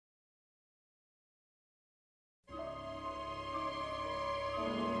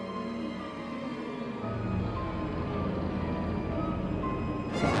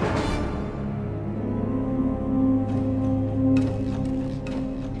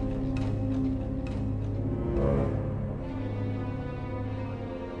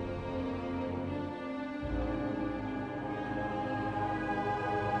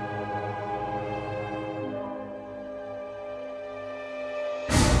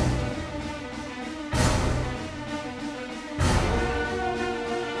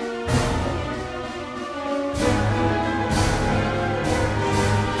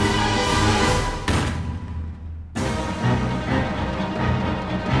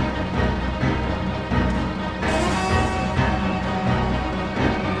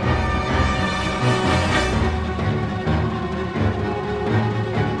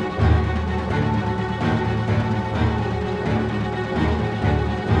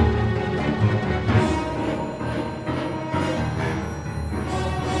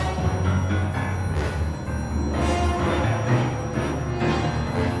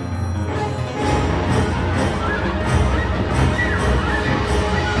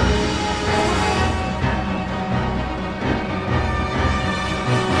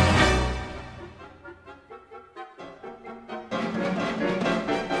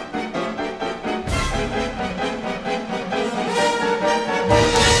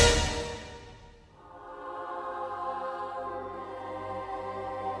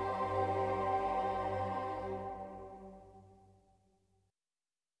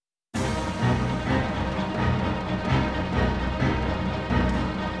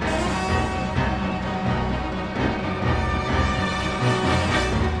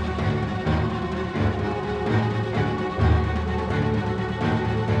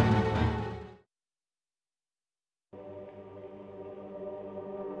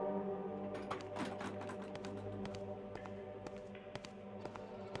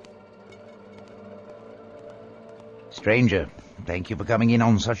Stranger, thank you for coming in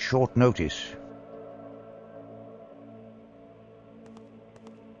on such short notice.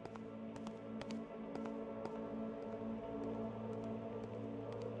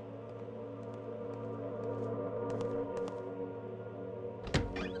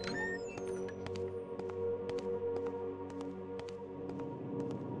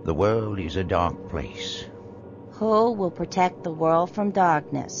 The world is a dark place. Who will protect the world from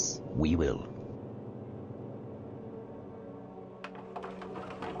darkness? We will.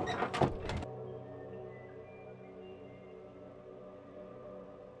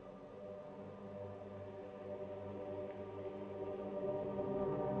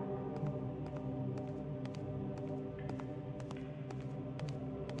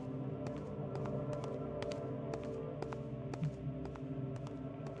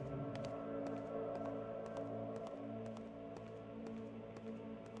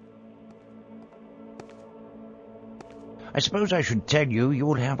 I suppose I should tell you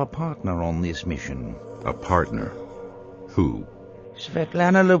you'll have a partner on this mission. A partner? Who?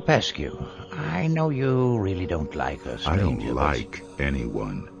 Svetlana Lupescu. I know you really don't like her, stranger. I don't like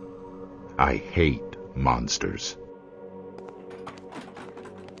anyone. I hate monsters.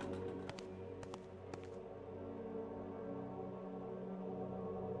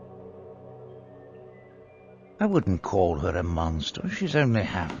 I wouldn't call her a monster. She's only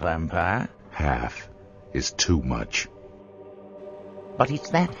half vampire. Half is too much. But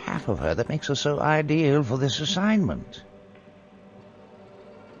it's that half of her that makes her so ideal for this assignment.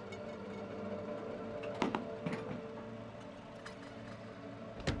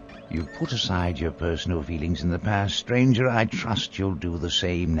 You've put aside your personal feelings in the past, stranger. I trust you'll do the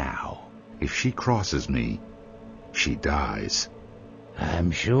same now. If she crosses me, she dies.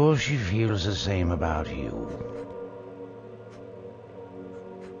 I'm sure she feels the same about you.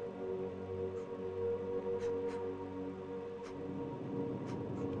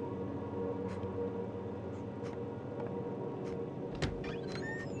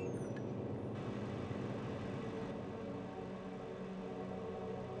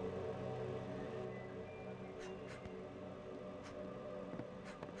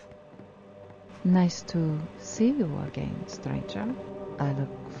 Nice to see you again, stranger. I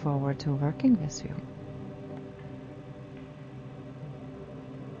look forward to working with you.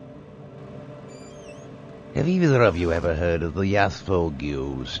 Have either of you ever heard of the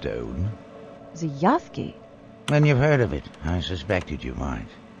Yathvogil stone? The Yathgi? Then you've heard of it. I suspected you might.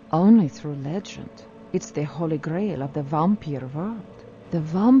 Only through legend. It's the holy grail of the vampire world. The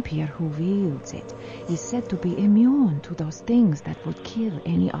vampire who wields it is said to be immune to those things that would kill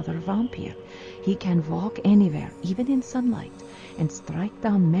any other vampire. He can walk anywhere, even in sunlight, and strike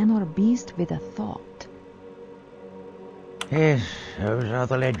down man or beast with a thought. Yes, those are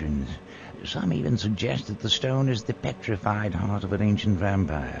the legends. Some even suggest that the stone is the petrified heart of an ancient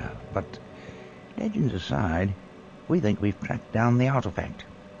vampire. But legends aside, we think we've tracked down the artifact.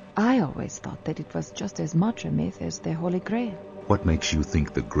 I always thought that it was just as much a myth as the Holy Grail. What makes you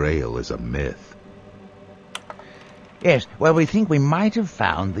think the Grail is a myth? Yes, well, we think we might have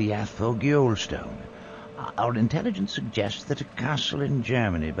found the Yathvogil stone. Our intelligence suggests that a castle in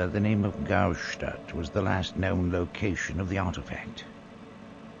Germany by the name of Gaustadt was the last known location of the artifact.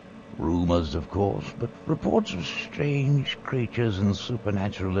 Rumors, of course, but reports of strange creatures and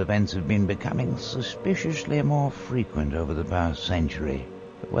supernatural events have been becoming suspiciously more frequent over the past century.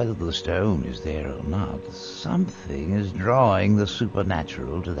 But whether the stone is there or not, something is drawing the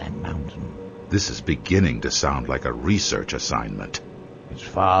supernatural to that mountain. This is beginning to sound like a research assignment. It's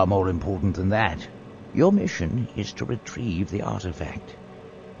far more important than that. Your mission is to retrieve the artifact.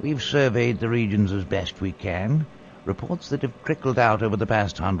 We've surveyed the regions as best we can. Reports that have trickled out over the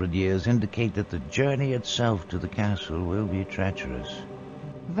past 100 years indicate that the journey itself to the castle will be treacherous.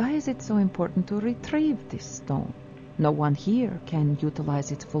 Why is it so important to retrieve this stone? No one here can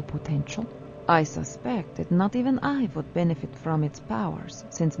utilize its full potential. I suspect that not even I would benefit from its powers,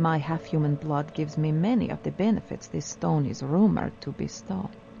 since my half-human blood gives me many of the benefits this stone is rumored to bestow.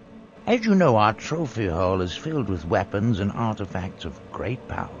 As you know, our trophy hall is filled with weapons and artifacts of great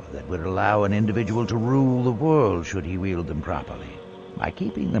power that would allow an individual to rule the world should he wield them properly. By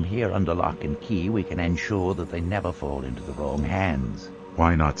keeping them here under lock and key, we can ensure that they never fall into the wrong hands.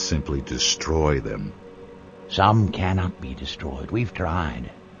 Why not simply destroy them? Some cannot be destroyed. We've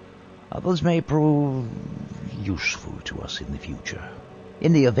tried. Others may prove useful to us in the future.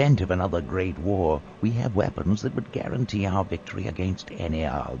 In the event of another great war, we have weapons that would guarantee our victory against any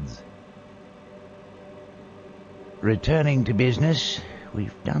odds. Returning to business,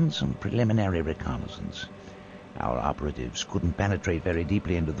 we've done some preliminary reconnaissance. Our operatives couldn't penetrate very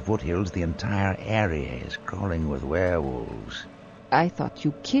deeply into the foothills. The entire area is crawling with werewolves. I thought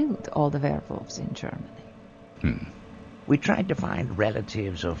you killed all the werewolves in Germany. We tried to find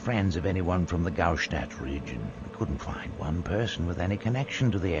relatives or friends of anyone from the Gaustadt region. We couldn't find one person with any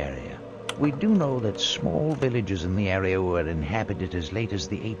connection to the area. We do know that small villages in the area were inhabited as late as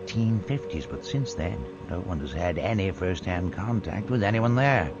the 1850s, but since then, no one has had any first-hand contact with anyone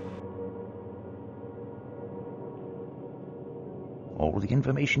there. All the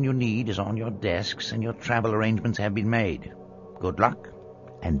information you need is on your desks, and your travel arrangements have been made. Good luck,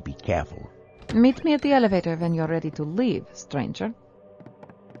 and be careful. Meet me at the elevator when you're ready to leave, stranger.